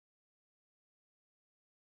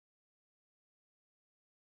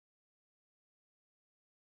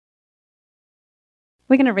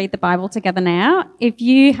We're going to read the Bible together now. If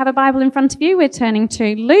you have a Bible in front of you, we're turning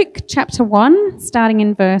to Luke chapter 1, starting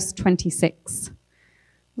in verse 26.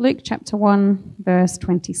 Luke chapter 1, verse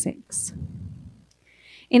 26.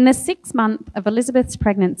 In the 6th month of Elizabeth's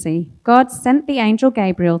pregnancy, God sent the angel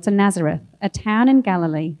Gabriel to Nazareth, a town in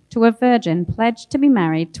Galilee, to a virgin pledged to be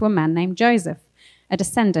married to a man named Joseph, a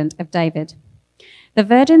descendant of David. The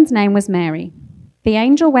virgin's name was Mary. The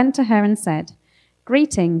angel went to her and said,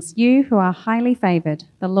 "Greetings, you who are highly favored,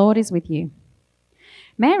 the Lord is with you."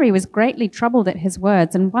 Mary was greatly troubled at his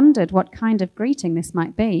words and wondered what kind of greeting this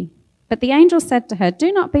might be. But the angel said to her,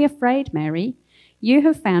 "Do not be afraid, Mary. You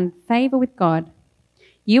have found favor with God.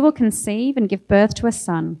 You will conceive and give birth to a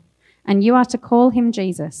son, and you are to call him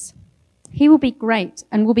Jesus. He will be great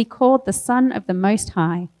and will be called the Son of the Most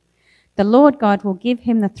High. The Lord God will give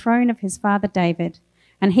him the throne of his father David,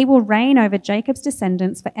 and he will reign over Jacob's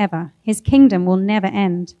descendants forever. His kingdom will never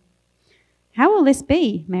end." "How will this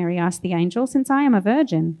be?" Mary asked the angel, "since I am a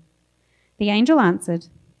virgin?" The angel answered,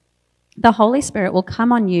 "The Holy Spirit will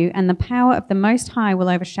come on you, and the power of the Most High will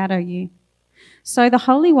overshadow you. So the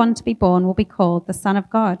Holy One to be born will be called the Son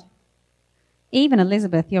of God. Even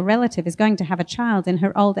Elizabeth, your relative, is going to have a child in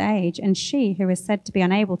her old age, and she, who is said to be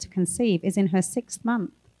unable to conceive, is in her 6th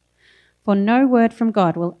month. For no word from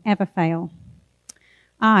God will ever fail."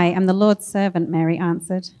 "I am the Lord's servant," Mary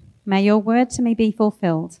answered. "May your word to me be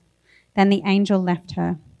fulfilled." Then the angel left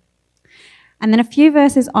her. And then a few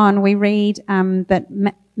verses on, we read that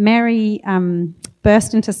Mary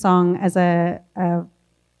burst into song as a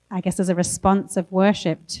response of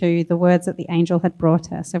worship to the words that the angel had brought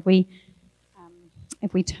her. So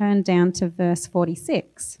if we turn down to verse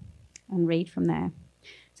 46 and read from there.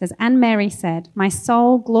 It says, "And Mary said, 'My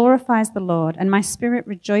soul glorifies the Lord, and my spirit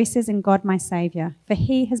rejoices in God my Saviour, for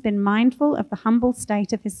he has been mindful of the humble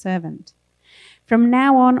state of his servant. From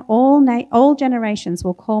now on, all generations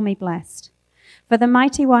will call me blessed. For the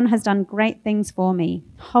Mighty One has done great things for me.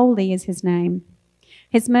 Holy is his name.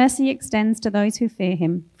 His mercy extends to those who fear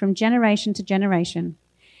him, from generation to generation.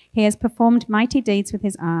 He has performed mighty deeds with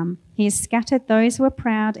his arm. He has scattered those who are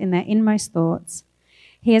proud in their inmost thoughts.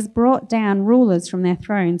 He has brought down rulers from their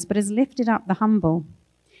thrones, but has lifted up the humble.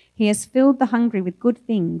 He has filled the hungry with good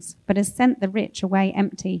things, but has sent the rich away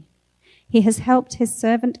empty. He has helped his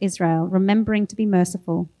servant Israel, remembering to be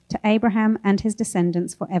merciful to Abraham and his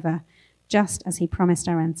descendants forever, just as he promised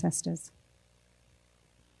our ancestors."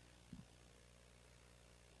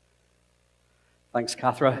 Thanks,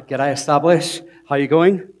 Cathra. G'day, Establish. How are you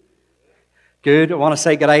going? Good. I want to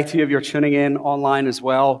say g'day to you if you're tuning in online as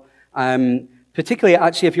well. Particularly,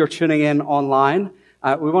 actually, if you're tuning in online,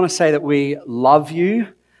 we want to say that we love you,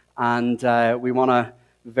 and we want to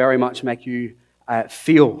very much make you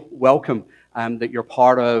feel welcome, that you're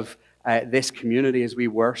part of this community as we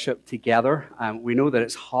worship together. We know that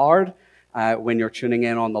it's hard when you're tuning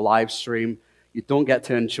in on the live stream. You don't get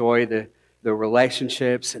to enjoy the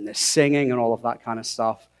relationships and the singing and all of that kind of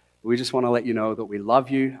stuff. We just want to let you know that we love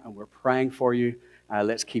you and we're praying for you.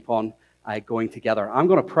 Let's keep on going together. I'm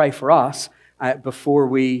going to pray for us before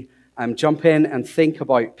we jump in and think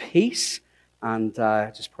about peace, and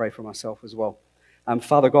just pray for myself as well.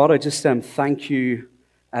 Father God, I just thank you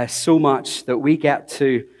so much that we get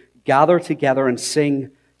to gather together and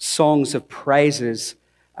sing songs of praises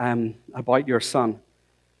about your Son.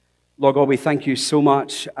 Lord God, we thank you so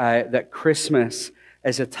much that Christmas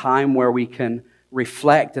is a time where we can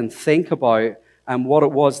reflect and think about what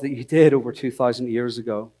it was that you did over 2,000 years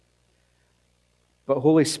ago. But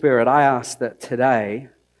Holy Spirit, I ask that today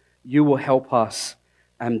you will help us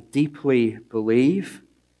deeply believe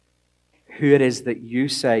who it is that you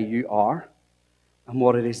say you are and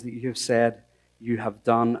what it is that you have said you have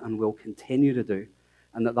done and will continue to do,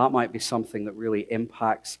 and that might be something that really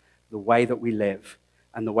impacts the way that we live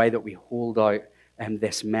and the way that we hold out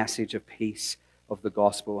this message of peace of the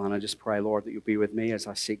gospel. And I just pray, Lord, that you'll be with me as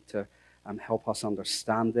I seek to help us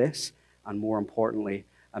understand this, and more importantly,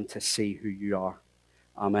 to see who you are.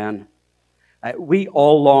 Amen. We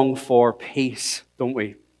all long for peace, don't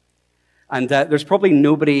we? And there's probably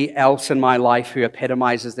nobody else in my life who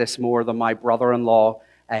epitomizes this more than my brother-in-law,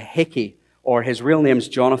 Hickey, or his real name's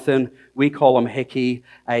Jonathan. We call him Hickey.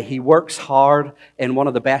 He works hard in one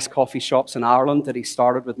of the best coffee shops in Ireland that he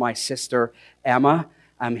started with my sister, Emma.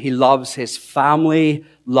 He loves his family,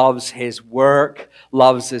 loves his work,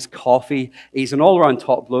 loves his coffee. He's an all-around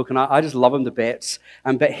top bloke, and I just love him to bits.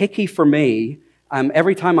 But Hickey, for me,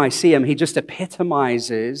 every time I see him, he just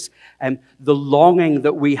epitomizes the longing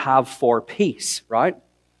that we have for peace, right?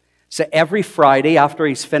 So every Friday after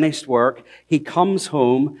he's finished work, he comes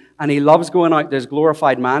home and he loves going out to his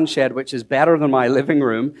glorified man shed, which is better than my living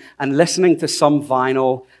room, and listening to some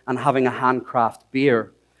vinyl and having a handcraft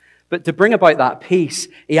beer. But to bring about that peace,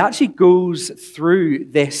 he actually goes through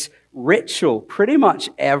this ritual pretty much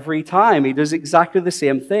every time. He does exactly the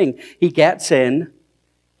same thing. He gets in,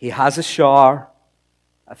 he has a shower.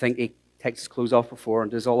 I think he takes his clothes off before and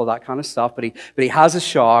does all of that kind of stuff. But he has a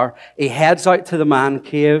shower. He heads out to the man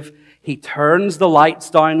cave. He turns the lights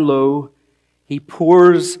down low. He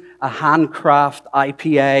pours a handcraft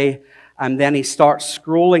IPA. And then he starts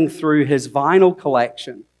scrolling through his vinyl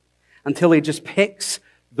collection until he just picks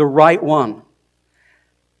the right one.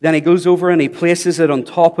 Then he goes over and he places it on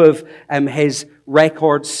top of his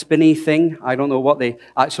record spinny thing. I don't know what the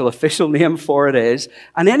actual official name for it is.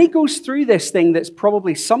 And then he goes through this thing that's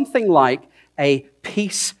probably something like a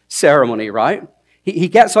peace ceremony, right? He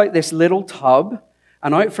gets out this little tub,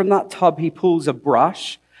 and out from that tub he pulls a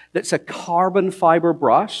brush that's a carbon fiber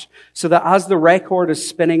brush, so that as the record is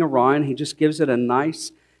spinning around, he just gives it a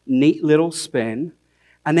nice, neat little spin.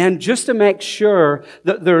 And then just to make sure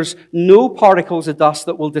that there's no particles of dust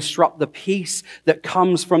that will disrupt the peace that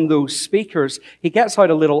comes from those speakers, he gets out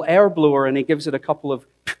a little air blower and he gives it a couple of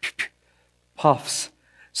puffs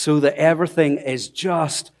so that everything is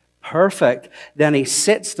just perfect. Then he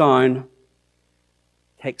sits down,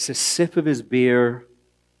 takes a sip of his beer.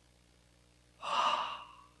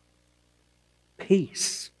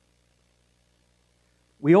 Peace.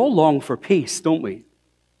 We all long for peace, don't we?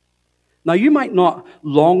 Now, you might not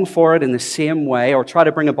long for it in the same way or try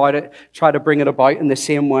to bring it about in the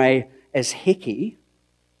same way as Hickey.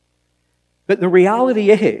 But the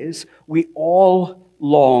reality is, we all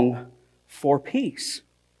long for peace.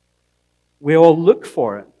 We all look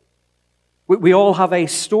for it. We all have a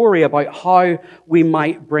story about how we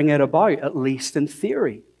might bring it about, at least in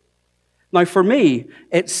theory. Now, for me,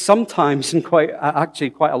 it's sometimes, and quite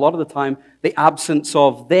a lot of the time, the absence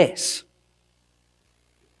of this.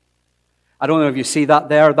 I don't know if you see that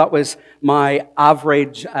there. That was my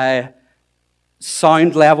average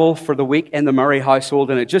sound level for the week in the Murray household,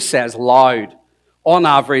 and it just says loud on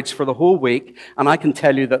average for the whole week. And I can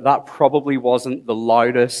tell you that that probably wasn't the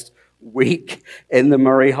loudest week in the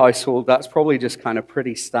Murray household. That's probably just kind of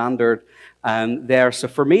pretty standard there. So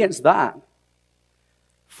for me, it's that.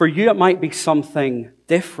 For you, it might be something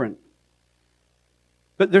different.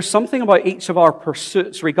 But there's something about each of our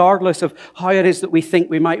pursuits, regardless of how it is that we think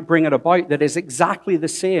we might bring it about, that is exactly the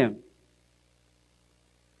same.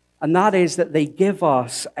 And that is that they give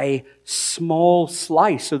us a small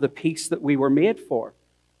slice of the peace that we were made for.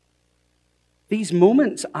 These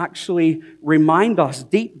moments actually remind us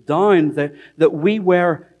deep down that we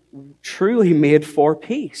were truly made for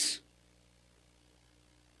peace.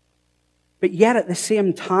 But yet at the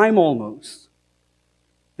same time almost,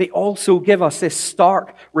 they also give us this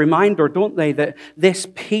stark reminder, don't they, that this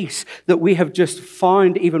peace that we have just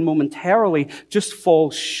found even momentarily just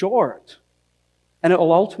falls short. And it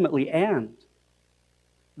will ultimately end.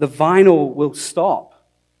 The vinyl will stop.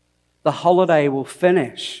 The holiday will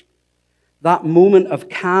finish. That moment of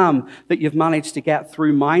calm that you've managed to get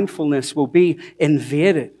through mindfulness will be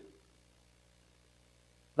invaded.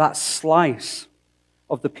 That slice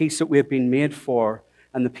of the peace that we have been made for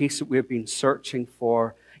and the peace that we have been searching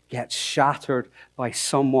for gets shattered by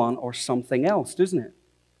someone or something else, doesn't it?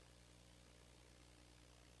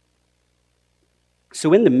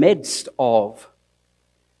 So in the midst of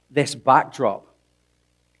this backdrop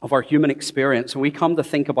of our human experience, when we come to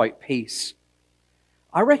think about peace,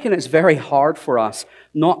 I reckon it's very hard for us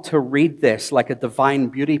not to read this like a divine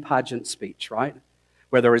beauty pageant speech, right?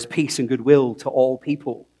 Where there is peace and goodwill to all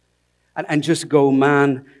people. And just go,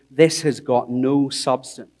 man, this has got no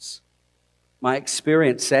substance. My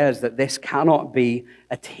experience says that this cannot be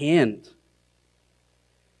attained.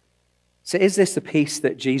 So is this the peace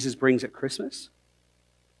that Jesus brings at Christmas?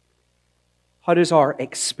 How does our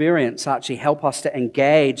experience actually help us to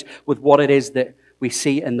engage with what it is that we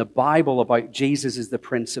see in the Bible about Jesus as the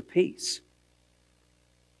Prince of Peace?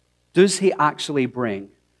 Does he actually bring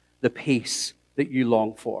the peace that you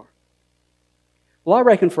long for? Well, I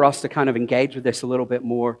reckon for us to kind of engage with this a little bit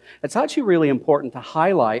more, it's actually really important to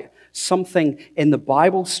highlight something in the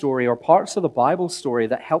Bible story or parts of the Bible story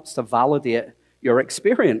that helps to validate your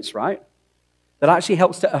experience, right? That actually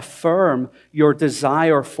helps to affirm your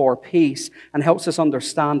desire for peace and helps us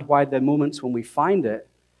understand why the moments when we find it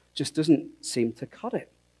just doesn't seem to cut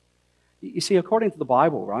it. You see, according to the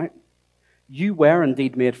Bible, right, you were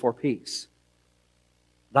indeed made for peace.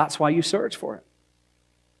 That's why you search for it.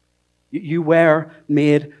 You were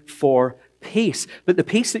made for peace. But the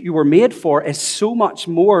peace that you were made for is so much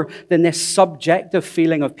more than this subjective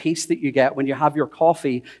feeling of peace that you get when you have your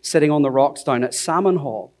coffee sitting on the rocks down at Salmon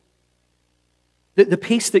Hall. The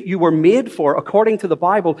peace that you were made for, according to the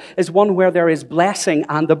Bible, is one where there is blessing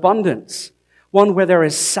and abundance, one where there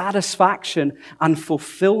is satisfaction and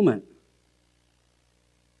fulfillment.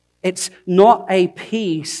 It's not a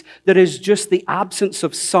peace that is just the absence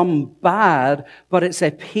of some bad, but it's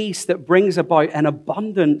a peace that brings about an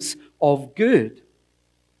abundance of good.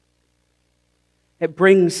 It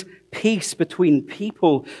brings peace between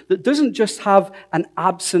people that doesn't just have an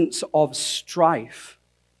absence of strife,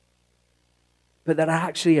 but that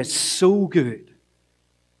actually is so good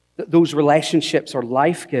that those relationships are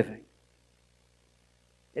life-giving.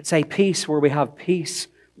 It's a peace where we have peace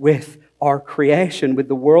with our creation, with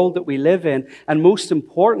the world that we live in, and most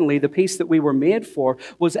importantly, the peace that we were made for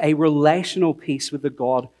was a relational peace with the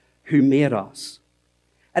God who made us.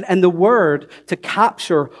 And the word to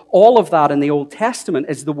capture all of that in the Old Testament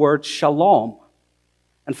is the word shalom.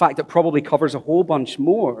 In fact, it probably covers a whole bunch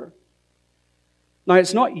more. Now,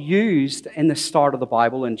 it's not used in the start of the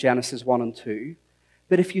Bible in Genesis 1 and 2,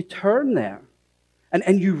 but if you turn there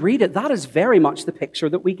and you read it, that is very much the picture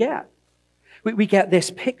that we get. We get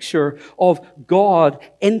this picture of God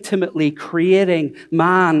intimately creating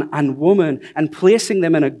man and woman and placing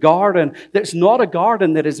them in a garden that's not a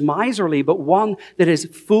garden that is miserly, but one that is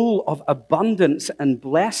full of abundance and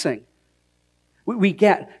blessing. We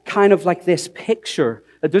get kind of like this picture.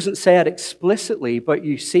 It doesn't say it explicitly, but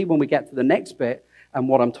you see when we get to the next bit and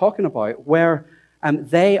what I'm talking about, where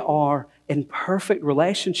they are in perfect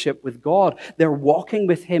relationship with God. They're walking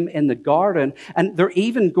with Him in the garden, and they're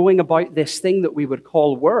even going about this thing that we would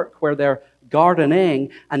call work, where they're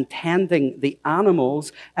gardening and tending the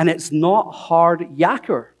animals, and it's not hard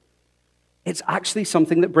yakker. It's actually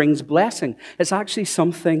something that brings blessing. It's actually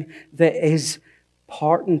something that is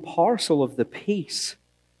part and parcel of the peace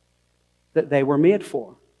that they were made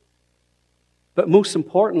for. But most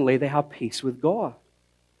importantly, they have peace with God.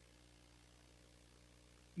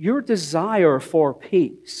 Your desire for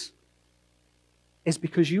peace is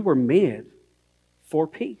because you were made for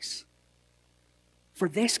peace. For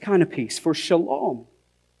this kind of peace, for shalom.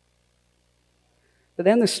 But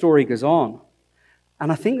then the story goes on.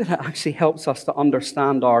 And I think that it actually helps us to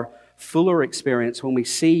understand our fuller experience when we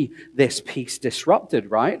see this peace disrupted,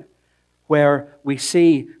 right? Where we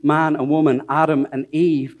see man and woman, Adam and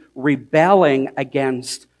Eve, rebelling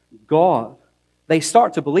against God. They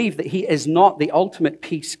start to believe that He is not the ultimate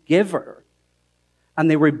peace giver.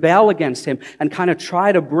 And they rebel against Him and kind of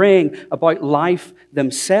try to bring about life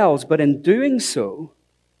themselves. But in doing so,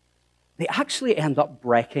 they actually end up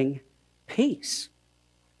breaking peace.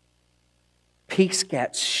 Peace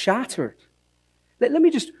gets shattered. Let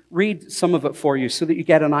me just read some of it for you so that you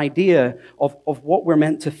get an idea of what we're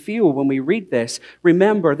meant to feel when we read this.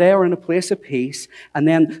 Remember, they are in a place of peace, and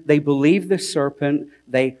then they believe the serpent,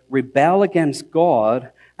 they rebel against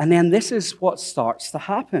God, and then this is what starts to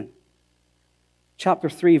happen. Chapter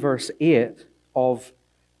 3, verse 8 of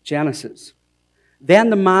Genesis.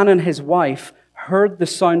 Then the man and his wife heard the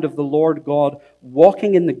sound of the Lord God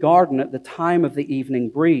walking in the garden at the time of the evening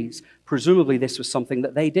breeze. Presumably this was something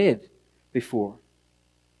that they did before.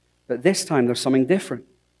 But this time there's something different.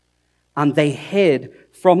 And they hid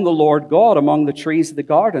from the Lord God among the trees of the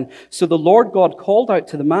garden. So the Lord God called out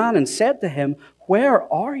to the man and said to him, "Where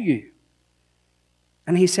are you?"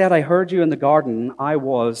 And he said, "I heard you in the garden. I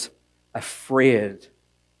was afraid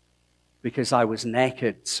because I was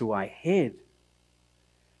naked, so I hid."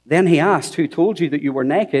 Then he asked, "Who told you that you were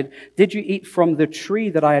naked? Did you eat from the tree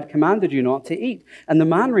that I had commanded you not to eat?" And the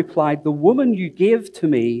man replied, "The woman you gave to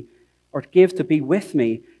me, or gave to be with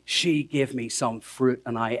me, she gave me some fruit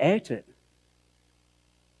and I ate it."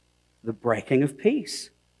 The breaking of peace.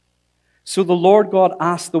 So the Lord God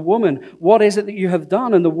asked the woman, "What is it that you have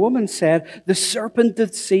done?" And the woman said, "The serpent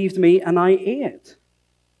deceived me and I ate."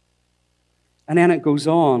 And then it goes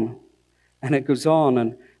on, and it goes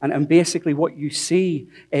on, and basically what you see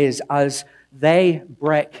is as they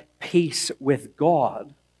break peace with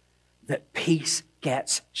God, that peace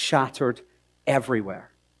gets shattered everywhere.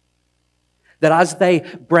 That as they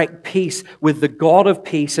break peace with the God of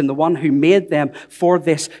peace and the one who made them for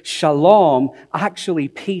this shalom, actually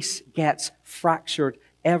peace gets fractured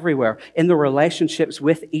everywhere. In the relationships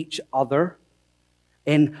with each other,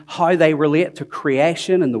 in how they relate to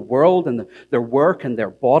creation and the world and their work and their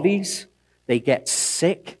bodies. They get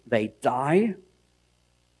sick, they die.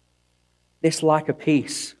 This lack of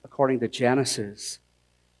peace, according to Genesis,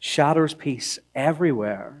 shatters peace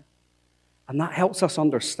everywhere. And that helps us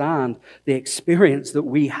understand the experience that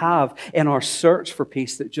we have in our search for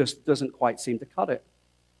peace that just doesn't quite seem to cut it.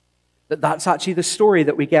 That's actually the story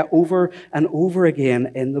that we get over and over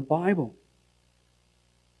again in the Bible.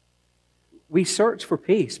 We search for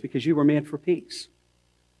peace because you were made for peace.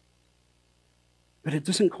 But it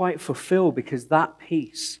doesn't quite fulfill because that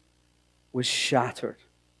peace was shattered.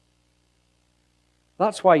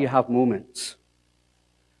 That's why you have moments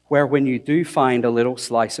where when you do find a little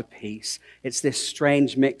slice of peace, it's this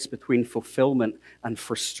strange mix between fulfillment and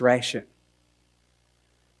frustration.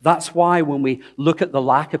 That's why when we look at the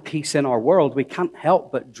lack of peace in our world, we can't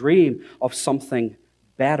help but dream of something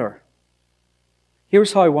better.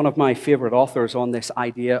 Here's how one of my favorite authors on this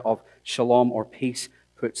idea of shalom or peace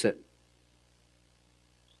puts it.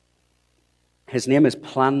 His name is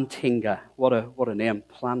Plantinga. What a name,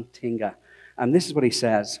 Plantinga. And this is what he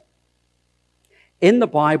says. In the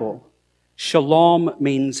Bible, shalom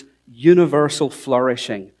means universal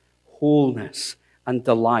flourishing, wholeness, and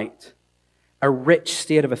delight. A rich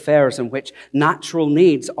state of affairs in which natural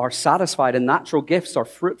needs are satisfied and natural gifts are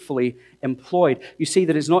fruitfully employed. You see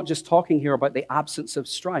that it's not just talking here about the absence of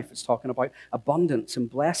strife. It's talking about abundance and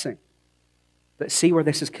blessing. But see where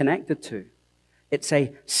this is connected to. It's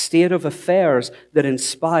a state of affairs that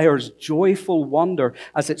inspires joyful wonder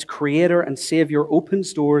as its creator and savior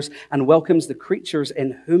opens doors and welcomes the creatures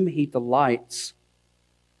in whom he delights.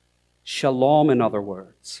 Shalom, in other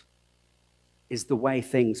words, is the way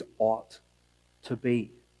things ought to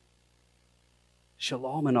be.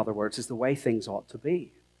 Shalom, in other words, is the way things ought to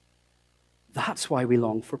be. That's why we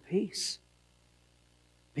long for peace.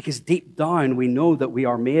 Because deep down we know that we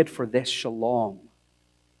are made for this shalom.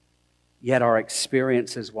 Yet our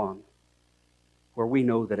experience is one where we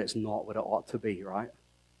know that it's not what it ought to be, right?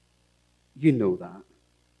 You know that.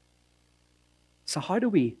 So how do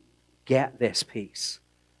we get this peace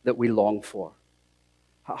that we long for?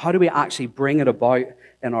 How do we actually bring it about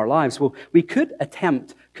in our lives? Well, we could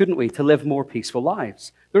attempt, couldn't we, to live more peaceful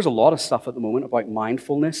lives. There's a lot of stuff at the moment about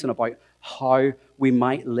mindfulness and about how we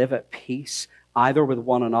might live at peace, either with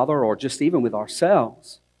one another or just even with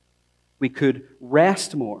ourselves. We could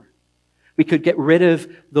rest more. We could get rid of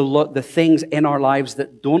the things in our lives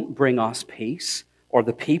that don't bring us peace, or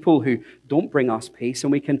the people who don't bring us peace,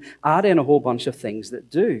 and we can add in a whole bunch of things that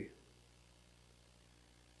do.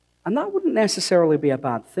 And that wouldn't necessarily be a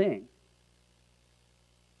bad thing.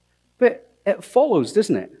 But it follows,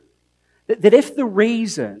 doesn't it? That if the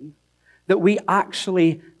reason that we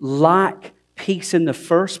actually lack peace in the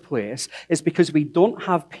first place is because we don't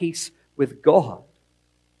have peace with God,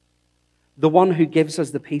 the one who gives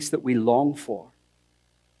us the peace that we long for,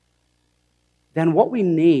 then what we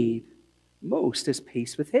need most is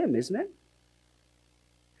peace with Him, isn't it?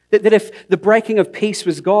 That if the breaking of peace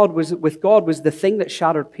with God was the thing that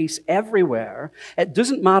shattered peace everywhere, it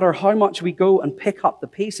doesn't matter how much we go and pick up the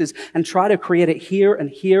pieces and try to create it here and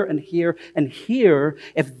here and here and here,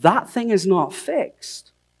 if that thing is not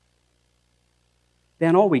fixed,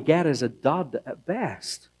 then all we get is a dud at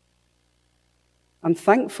best. And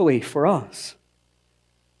thankfully for us,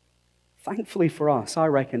 I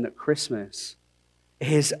reckon that Christmas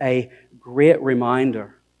is a great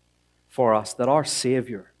reminder for us that our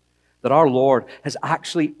Savior, that our Lord has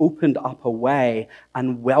actually opened up a way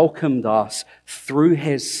and welcomed us through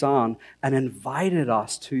His Son and invited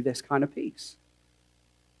us to this kind of peace.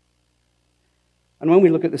 And when we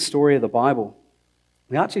look at the story of the Bible,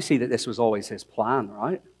 we actually see that this was always His plan,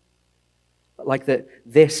 right? Like that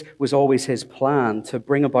this was always His plan to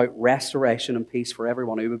bring about restoration and peace for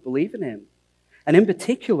everyone who would believe in Him. And in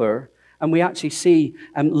particular, and we actually see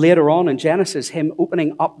later on in Genesis, Him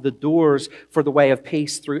opening up the doors for the way of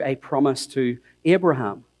peace through a promise to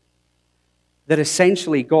Abraham. That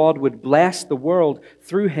essentially God would bless the world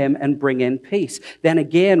through him and bring in peace. Then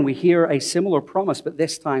again, we hear a similar promise, but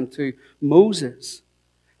this time to Moses.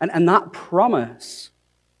 And that promise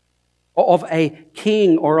of a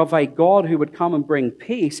king or of a God who would come and bring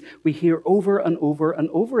peace, we hear over and over and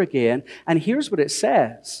over again. And here's what it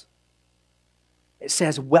says. It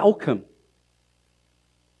says, welcome.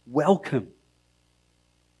 Welcome.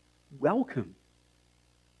 Welcome.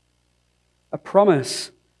 A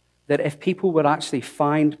promise that if people would actually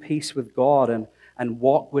find peace with God and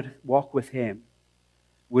walk with Him,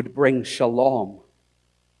 would bring shalom.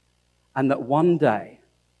 And that one day,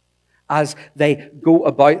 as they go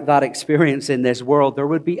about that experience in this world, there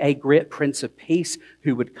would be a great Prince of Peace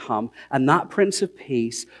who would come. And that Prince of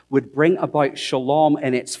Peace would bring about shalom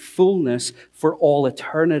in its fullness for all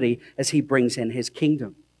eternity as He brings in His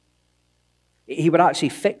kingdom. He would actually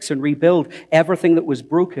fix and rebuild everything that was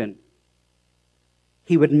broken.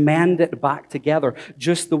 He would mend it back together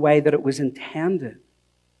just the way that it was intended.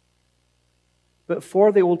 But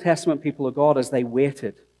for the Old Testament people of God, as they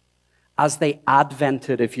waited, as they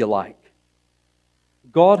advented, if you like,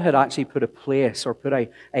 God had actually put a place or put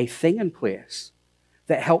a thing in place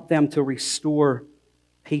that helped them to restore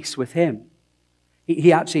peace with Him.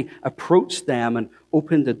 He actually approached them and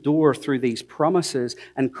opened a door through these promises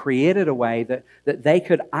and created a way that they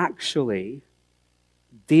could actually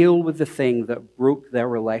deal with the thing that broke their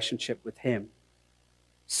relationship with Him,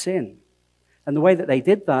 sin. And the way that they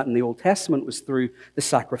did that in the Old Testament was through the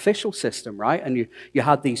sacrificial system, right? And you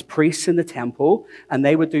had these priests in the temple, and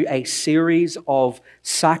they would do a series of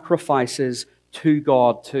sacrifices to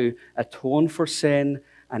God to atone for sin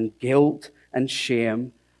and guilt and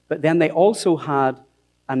shame. But then they also had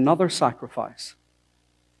another sacrifice.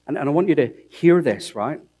 And I want you to hear this,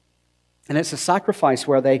 right? And it's a sacrifice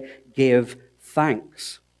where they gave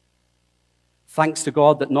thanks. Thanks to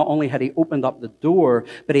God that not only had He opened up the door,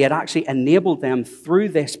 but He had actually enabled them through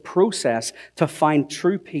this process to find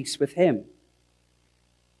true peace with Him,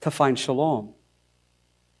 to find shalom.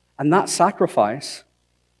 And that sacrifice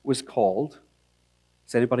was called,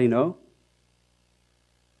 does anybody know?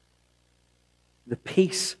 The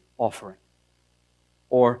peace offering,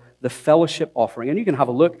 or the fellowship offering. And you can have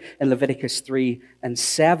a look in Leviticus 3 and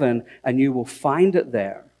 7, and you will find it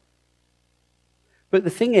there. But the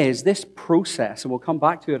thing is, this process, and we'll come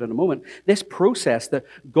back to it in a moment, this process that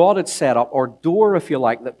God had set up, or door, if you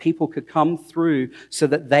like, that people could come through so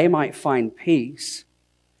that they might find peace,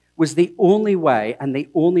 was the only way and the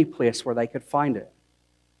only place where they could find it.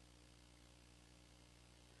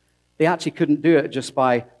 They actually couldn't do it just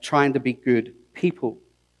by trying to be good people.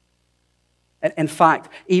 In fact,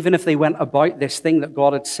 even if they went about this thing that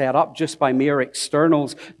God had set up just by mere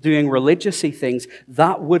externals, doing religious-y things,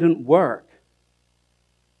 that wouldn't work.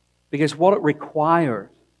 Because what it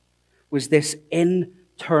required was this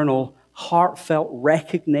internal, heartfelt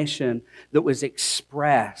recognition that was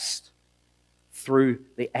expressed through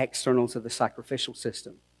the externals of the sacrificial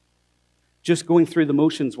system. Just going through the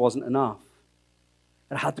motions wasn't enough.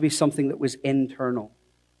 It had to be something that was internal.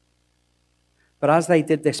 But as they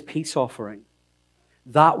did this peace offering,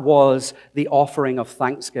 that was the offering of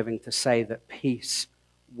thanksgiving to say that peace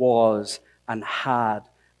was and had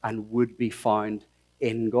and would be found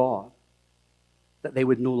in God. That they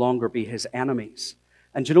would no longer be His enemies.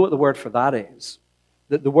 And do you know what the word for that is?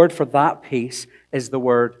 That the word for that peace is the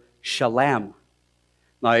word shalem.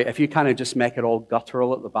 Now, if you kind of just make it all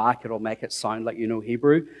guttural at the back, it'll make it sound like you know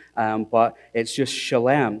Hebrew. But it's just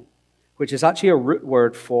shalem, which is actually a root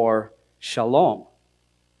word for shalom.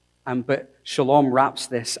 But shalom wraps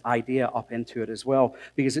this idea up into it as well,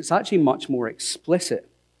 because it's actually much more explicit.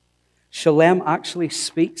 Shalem actually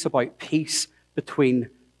speaks about peace between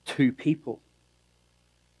two people.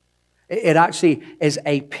 It actually is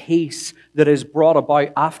a peace that is brought about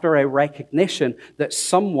after a recognition that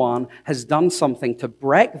someone has done something to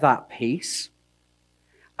break that peace,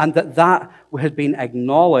 and that had been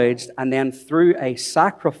acknowledged, and then through a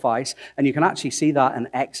sacrifice, and you can actually see that in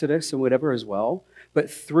Exodus and whatever as well, but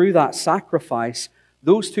through that sacrifice,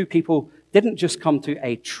 those two people didn't just come to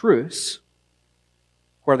a truce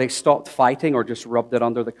where they stopped fighting or just rubbed it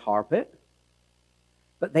under the carpet,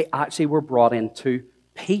 but they actually were brought into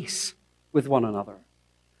peace with one another.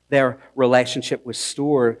 Their relationship was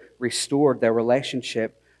restored. Their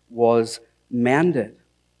relationship was mended.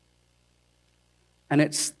 And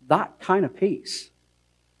it's that kind of peace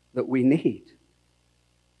that we need.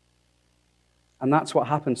 And that's what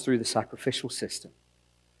happens through the sacrificial system.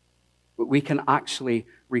 But we can actually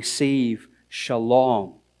receive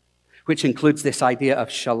shalom, which includes this idea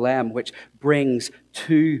of shalem, which brings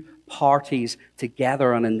two parties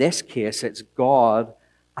together. And in this case, it's God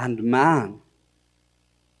and man,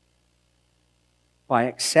 by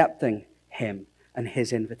accepting Him and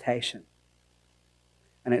His invitation.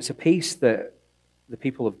 And it's a peace that the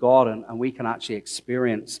people of God and we can actually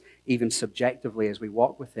experience even subjectively as we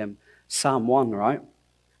walk with Him. Psalm 1, right?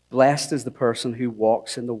 Blessed is the person who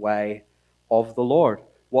walks in the way of the Lord.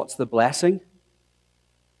 What's the blessing?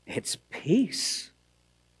 It's peace.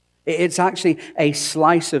 It's actually a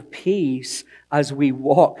slice of peace as we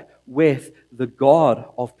walk with the God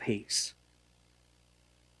of peace.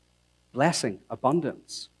 Blessing,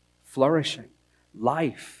 abundance, flourishing,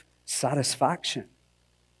 life, satisfaction.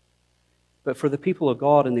 But for the people of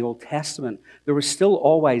God in the Old Testament, there was still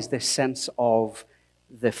always this sense of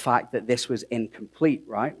the fact that this was incomplete,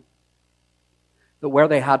 right? That where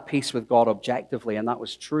they had peace with God objectively, and that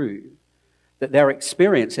was true, that their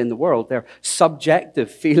experience in the world, their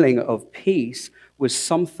subjective feeling of peace, was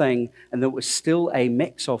something, and that was still a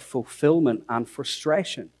mix of fulfillment and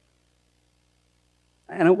frustration.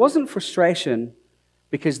 And it wasn't frustration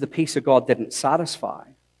because the peace of God didn't satisfy,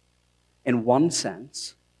 in one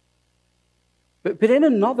sense. But in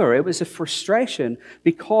another, it was a frustration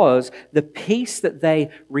because the peace that they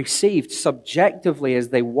received subjectively as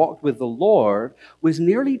they walked with the Lord was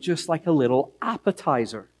nearly just like a little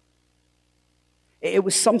appetizer. It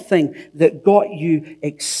was something that got you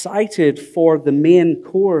excited for the main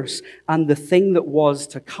course and the thing that was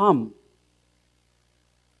to come.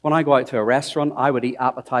 When I go out to a restaurant, I would eat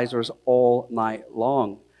appetizers all night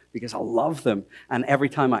long because I love them. And every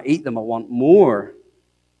time I eat them, I want more.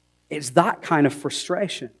 It's that kind of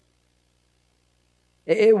frustration.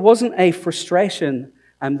 It wasn't a frustration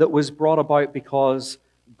that was brought about because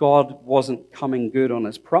God wasn't coming good on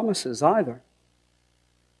his promises either.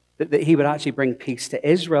 That he would actually bring peace to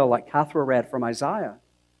Israel, like Kathra read from Isaiah.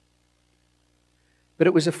 But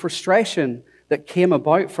it was a frustration that came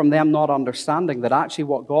about from them not understanding that actually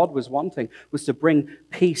what God was wanting was to bring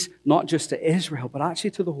peace not just to Israel, but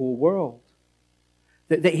actually to the whole world.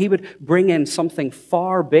 That he would bring in something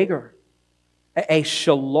far bigger, a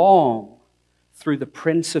shalom through the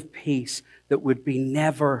Prince of Peace that would be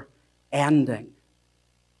never ending,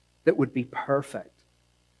 that would be perfect.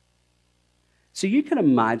 So you can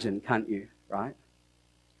imagine, can't you, right?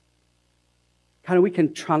 We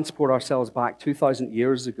can transport ourselves back 2,000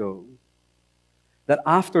 years ago, that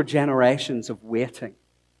after generations of waiting,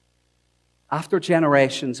 after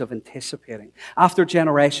generations of anticipating, after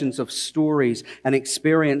generations of stories and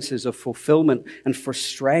experiences of fulfillment and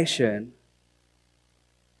frustration,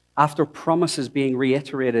 after promises being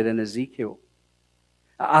reiterated in Ezekiel,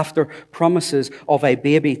 after promises of a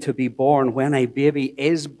baby to be born, when a baby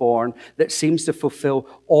is born, that seems to fulfill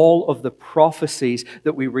all of the prophecies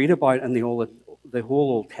that we read about in the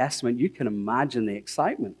whole Old Testament, you can imagine the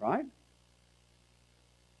excitement, right?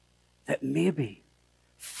 That maybe,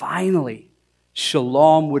 finally,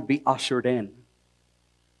 shalom would be ushered in.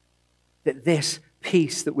 That this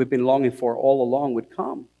peace that we've been longing for all along would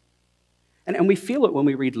come. And we feel it when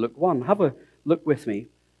we read Luke 1. Have a look with me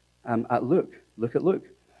at Luke. Look at Luke.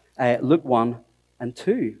 Luke 1 and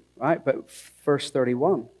 2, right? But verse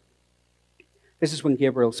 31. This is when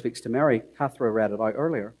Gabriel speaks to Mary. Kathra read it out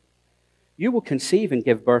earlier. You will conceive and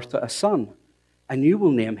give birth to a son, and you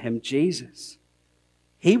will name him Jesus.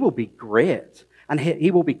 He will be great, and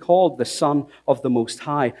he will be called the Son of the Most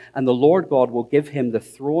High, and the Lord God will give him the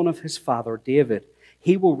throne of his father David.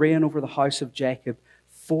 He will reign over the house of Jacob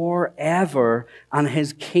forever, and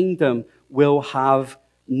his kingdom will have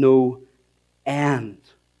no end.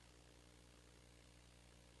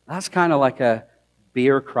 That's kind of like a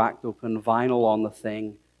beer cracked open, vinyl on the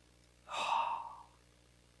thing.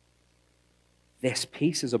 This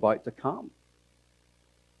peace is about to come.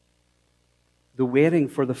 The waiting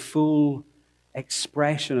for the full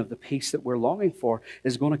expression of the peace that we're longing for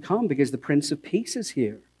is going to come because the Prince of Peace is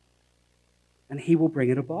here. And he will bring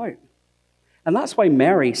it about. And that's why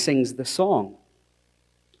Mary sings the song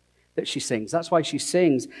that she sings. That's why she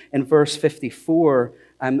sings in verse 54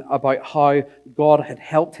 about how God had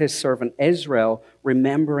helped his servant Israel,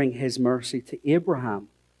 remembering his mercy to Abraham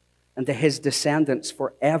and to his descendants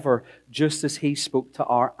forever, just as he spoke to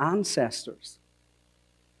our ancestors.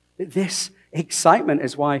 This excitement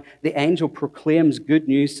is why the angel proclaims good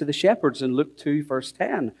news to the shepherds in Luke 2, verse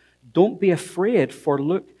 10. Don't be afraid, for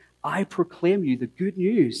look, I proclaim you the good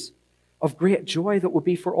news of great joy that will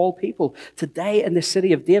be for all people. Today in the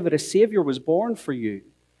city of David, a Savior was born for you,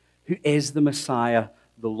 who is the Messiah,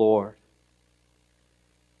 the Lord.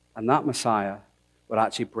 And that Messiah would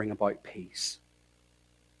actually bring about peace.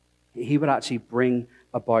 He would actually bring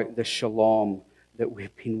about the shalom that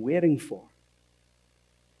we've been waiting for.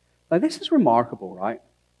 Now, this is remarkable, right?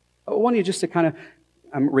 I want you just to kind of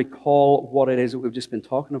recall what it is that we've just been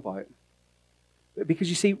talking about. Because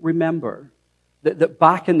you see, remember that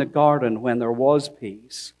back in the garden when there was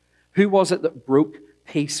peace, who was it that broke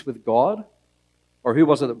peace with God? Or who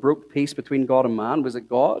was it that broke peace between God and man? Was it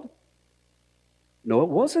God? No, it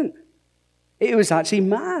wasn't. It was actually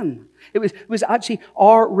man. It was actually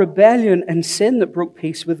our rebellion and sin that broke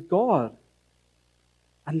peace with God.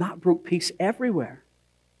 And that broke peace everywhere.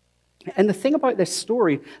 And the thing about this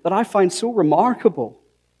story that I find so remarkable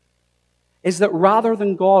is that rather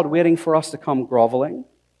than God waiting for us to come groveling,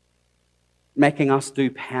 making us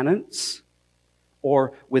do penance,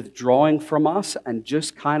 or withdrawing from us and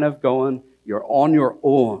just kind of going, you're on your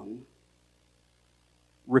own,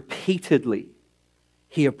 repeatedly,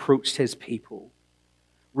 he approached his people.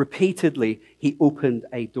 Repeatedly, he opened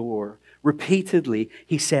a door. Repeatedly,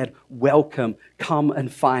 he said, welcome, come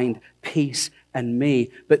and find peace and me.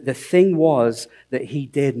 But the thing was that he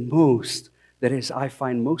did most, that is, I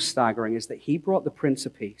find most staggering, is that he brought the Prince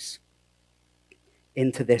of Peace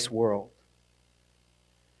into this world.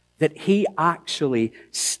 That he actually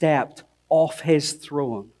stepped off his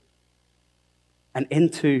throne and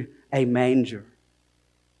into a manger,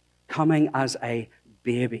 coming as a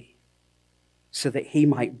baby, so that he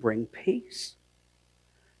might bring peace.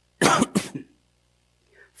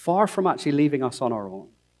 Far from actually leaving us on our own,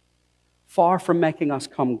 far from making us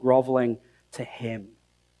come groveling to him,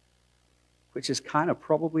 which is kind of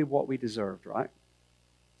probably what we deserved, right?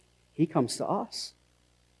 He comes to us.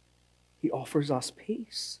 He offers us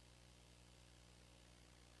peace.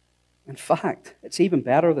 In fact, it's even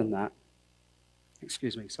better than that.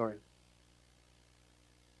 Excuse me, sorry.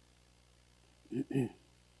 I'm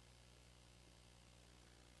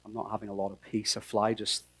not having a lot of peace. A fly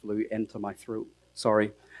just flew into my throat.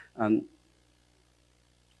 Sorry.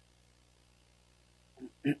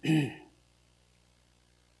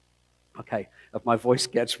 Okay, if my voice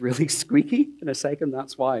gets really squeaky in a second,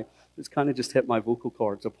 that's why. It's kind of just hit my vocal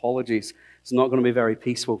cords. Apologies. It's not going to be very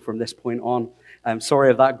peaceful from this point on. I'm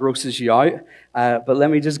sorry if that grosses you out, but let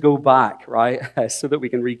me just go back, right, so that we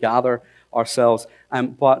can regather ourselves.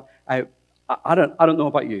 But I don't know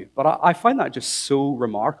about you, but I find that just so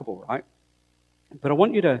remarkable, right? But I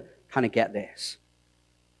want you to kind of get this,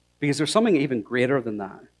 because there's something even greater than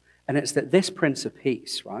that, and it's that this Prince of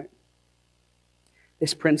Peace, right?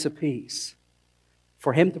 This Prince of Peace,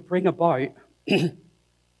 for him to bring about,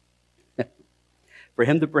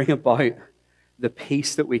 the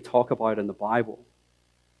peace that we talk about in the Bible,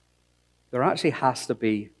 there actually has to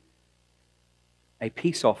be a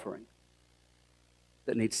peace offering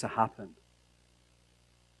that needs to happen.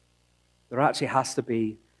 There actually has to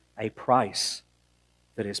be a price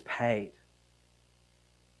that is paid.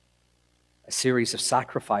 A series of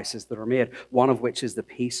sacrifices that are made, one of which is the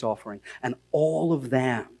peace offering. And all of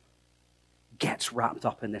them gets wrapped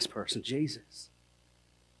up in this person, Jesus.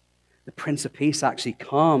 The Prince of Peace actually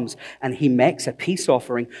comes and he makes a peace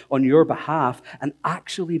offering on your behalf and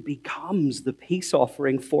actually becomes the peace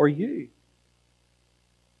offering for you.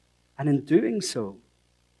 And in doing so,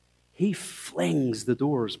 he flings the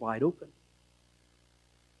doors wide open.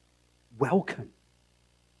 Welcome.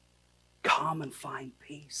 Come and find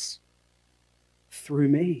peace through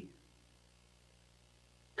me.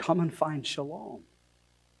 Come and find shalom.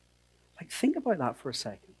 Like, think about that for a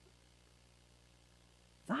second.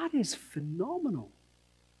 That is phenomenal.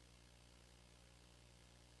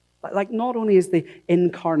 Like, not only is the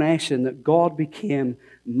incarnation that God became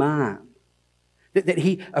man, that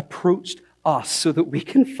he approached us so that we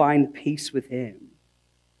can find peace with him.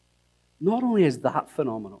 Not only is that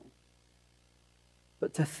phenomenal,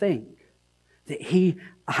 but to think that he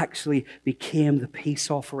actually became the peace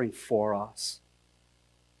offering for us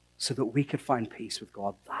so that we could find peace with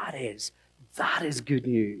God. That is good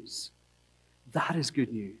news. That is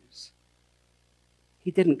good news. He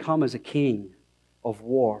didn't come as a king of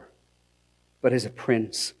war, but as a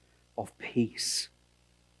prince of peace.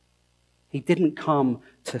 He didn't come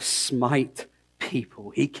to smite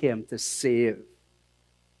people. He came to save.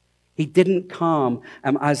 He didn't come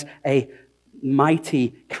as a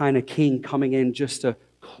mighty kind of king coming in just to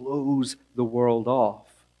close the world off.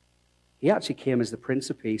 He actually came as the Prince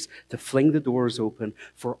of Peace to fling the doors open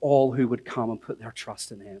for all who would come and put their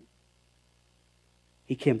trust in him.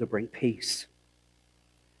 He came to bring peace.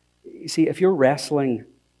 You see, if you're wrestling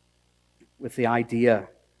with the idea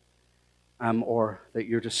or that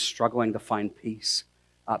you're just struggling to find peace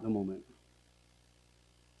at the moment,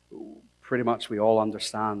 pretty much we all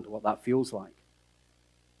understand what that feels like.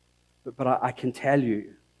 But I can tell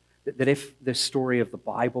you that if the story of the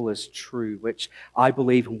Bible is true, which I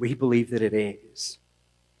believe and we believe that it is,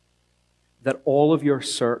 that all of your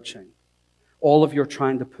searching, all of your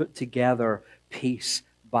trying to put together peace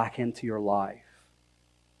back into your life,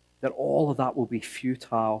 that all of that will be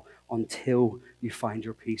futile until you find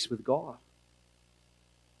your peace with God.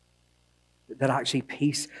 That actually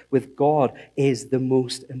peace with God is the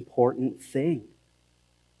most important thing.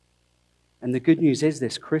 And the good news is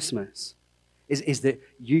this Christmas is that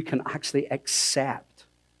you can actually accept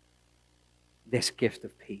this gift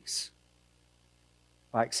of peace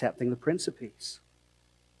by accepting the Prince of Peace,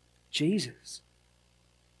 Jesus,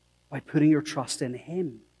 by putting your trust in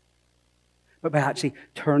him, but by actually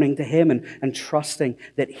turning to him and trusting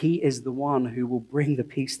that he is the one who will bring the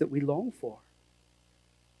peace that we long for.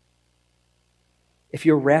 If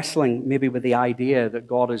you're wrestling maybe with the idea that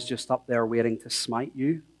God is just up there waiting to smite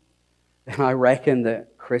you, then I reckon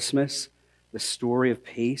that Christmas, the story of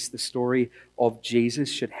peace, the story of Jesus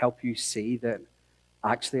should help you see that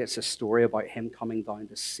Actually, it's a story about him coming down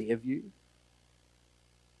to save you.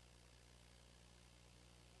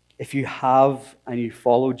 If you have and you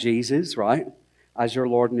follow Jesus, right, as your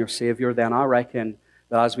Lord and your Savior, then I reckon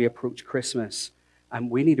that as we approach Christmas,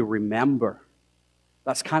 we need to remember.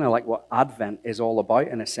 That's kind of like what Advent is all about,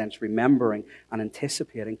 in a sense, remembering and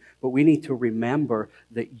anticipating. But we need to remember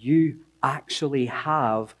that you actually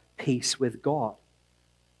have peace with God.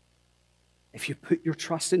 If you put your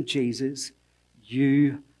trust in Jesus,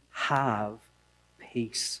 you have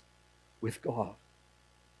peace with God.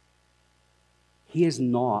 He is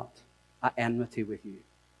not at enmity with you.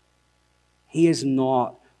 He is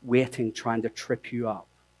not waiting, trying to trip you up.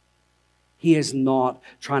 He is not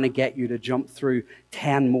trying to get you to jump through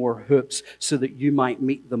 10 more hoops so that you might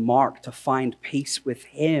meet the mark to find peace with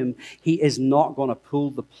him. He is not going to pull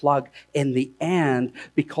the plug in the end,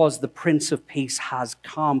 because the Prince of Peace has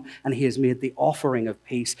come and he has made the offering of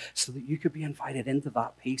peace so that you could be invited into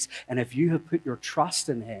that peace. And if you have put your trust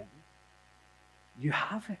in him, you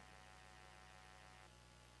have it.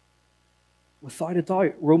 Without a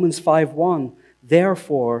doubt, Romans 5:1,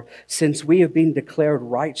 therefore, since we have been declared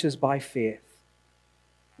righteous by faith,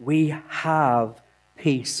 we have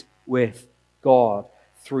peace with God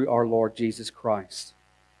through our Lord Jesus Christ.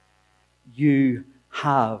 You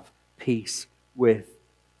have peace with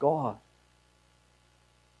God.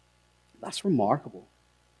 That's remarkable.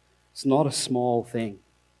 It's not a small thing.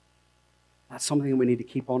 That's something that we need to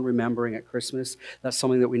keep on remembering at Christmas. That's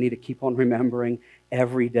something that we need to keep on remembering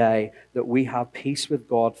every day, that we have peace with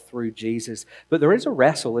God through Jesus. But there is a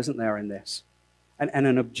wrestle, isn't there, in this? And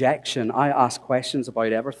an objection. I ask questions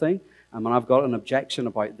about everything, and when I've got an objection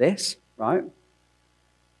about this, right?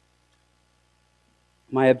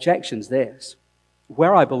 My objection's this.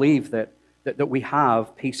 Where I believe that we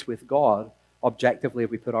have peace with God, objectively, if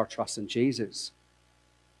we put our trust in Jesus,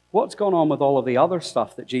 what's gone on with all of the other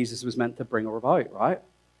stuff that Jesus was meant to bring about, right?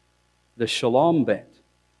 The shalom bit,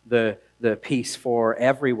 the peace for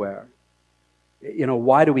everywhere. You know,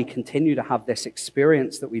 why do we continue to have this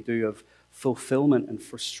experience that we do of fulfillment and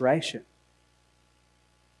frustration?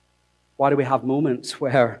 Why do we have moments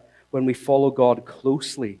where, when we follow God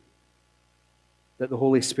closely, that the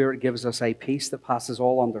Holy Spirit gives us a peace that passes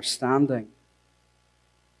all understanding,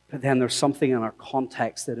 but then there's something in our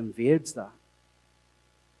context that invades that?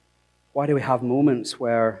 Why do we have moments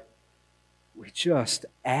where we just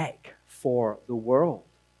ache for the world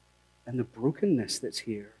and the brokenness that's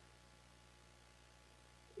here?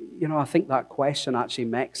 You know, I think that question actually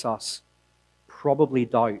makes us probably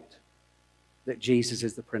doubt that Jesus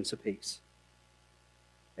is the Prince of Peace.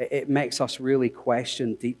 It makes us really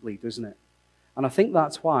question deeply, doesn't it? And I think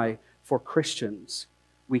that's why, for Christians,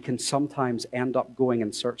 we can sometimes end up going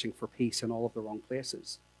and searching for peace in all of the wrong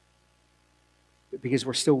places. Because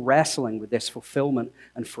we're still wrestling with this fulfillment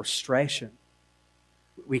and frustration.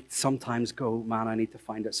 We sometimes go, man, I need to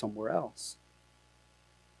find it somewhere else.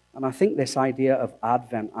 And I think this idea of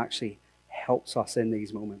Advent actually helps us in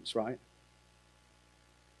these moments, right?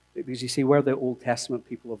 Because you see, where the Old Testament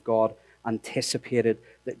people of God anticipated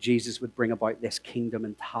that Jesus would bring about this kingdom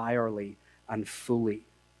entirely and fully,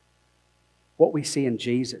 what we see in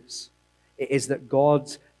Jesus is that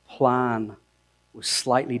God's plan was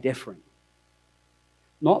slightly different.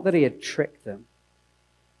 Not that he had tricked them,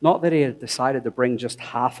 not that he had decided to bring just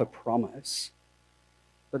half a promise,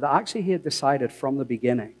 but that actually he had decided from the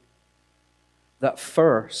beginning that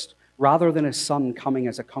first, rather than his son coming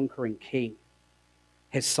as a conquering king,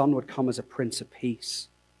 his son would come as a Prince of Peace.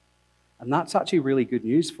 And that's actually really good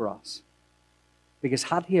news for us. Because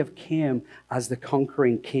had he have came as the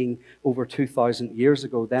conquering king over 2,000 years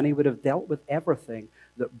ago, then he would have dealt with everything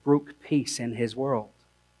that broke peace in his world.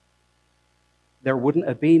 There wouldn't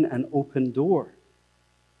have been an open door.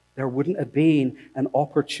 There wouldn't have been an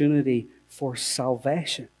opportunity for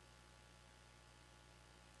salvation.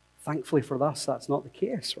 Thankfully for us, that's not the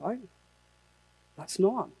case, right? That's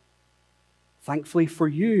not. Thankfully for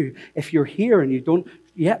you, if you're here and you don't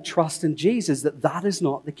yet trust in Jesus, that is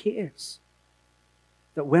not the case.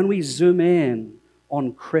 That when we zoom in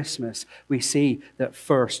on Christmas, we see that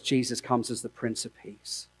first Jesus comes as the Prince of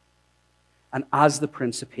Peace. And as the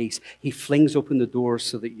Prince of Peace, he flings open the doors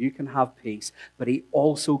so that you can have peace, but he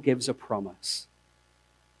also gives a promise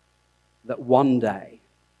that one day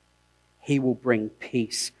he will bring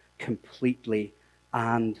peace completely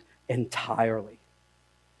and entirely.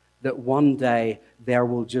 That one day there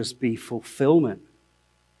will just be fulfillment,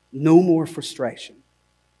 no more frustration.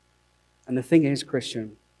 And the thing is,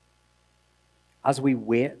 Christian, as we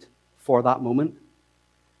wait for that moment,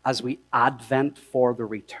 as we advent for the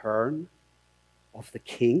return of the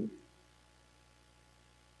King,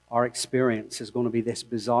 our experience is going to be this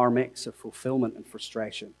bizarre mix of fulfillment and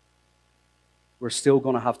frustration. We're still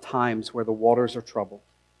going to have times where the waters are troubled.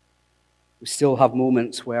 We still have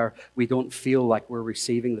moments where we don't feel like we're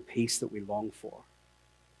receiving the peace that we long for.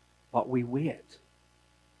 But we wait.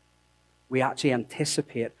 We actually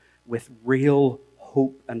anticipate with real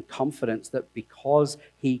hope and confidence that because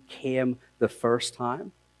he came the first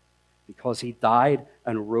time, because he died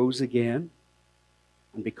and rose again,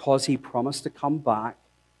 and because he promised to come back,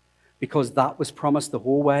 because that was promised the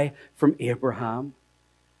whole way from Abraham,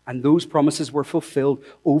 and those promises were fulfilled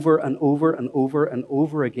over and over and over and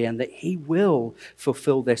over again, that he will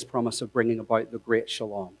fulfill this promise of bringing about the great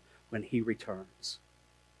shalom when he returns.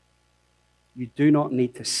 You do not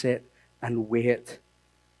need to sit and wait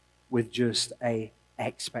with just an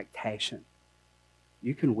expectation.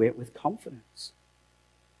 You can wait with confidence.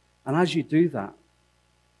 And as you do that,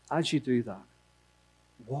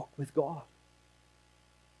 walk with God.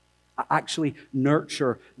 Actually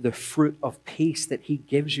nurture the fruit of peace that he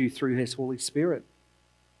gives you through his Holy Spirit.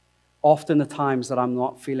 Often the times that I'm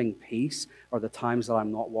not feeling peace are the times that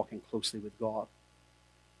I'm not walking closely with God.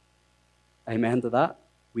 Amen to that?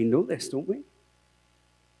 We know this, don't we?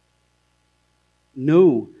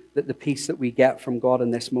 Know that the peace that we get from God in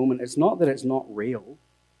this moment, it's not that it's not real.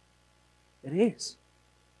 It is.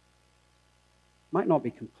 Might not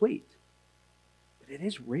be complete, but it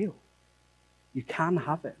is real. You can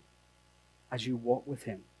have it as you walk with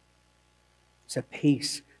him. It's a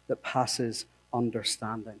peace that passes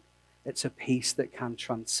understanding. It's a peace that can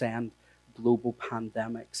transcend global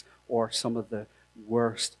pandemics or some of the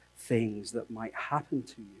worst things that might happen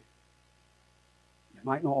to you. You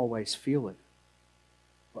might not always feel it,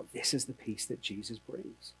 but this is the peace that Jesus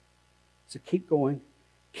brings. So keep going,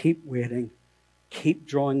 keep waiting, keep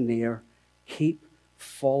drawing near, keep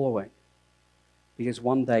following. Because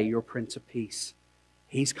one day your Prince of Peace,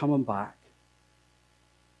 he's coming back.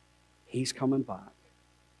 He's coming back,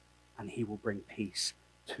 and he will bring peace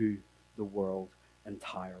to the world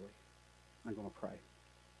entirely. I'm going to pray.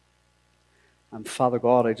 And Father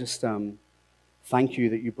God, I just thank you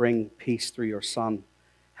that you bring peace through your Son.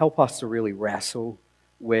 Help us to really wrestle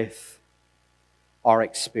with our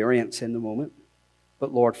experience in the moment.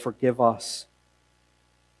 But Lord, forgive us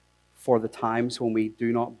for the times when we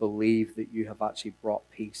do not believe that you have actually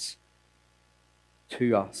brought peace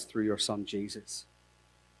to us through your Son Jesus.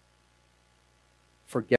 Forgive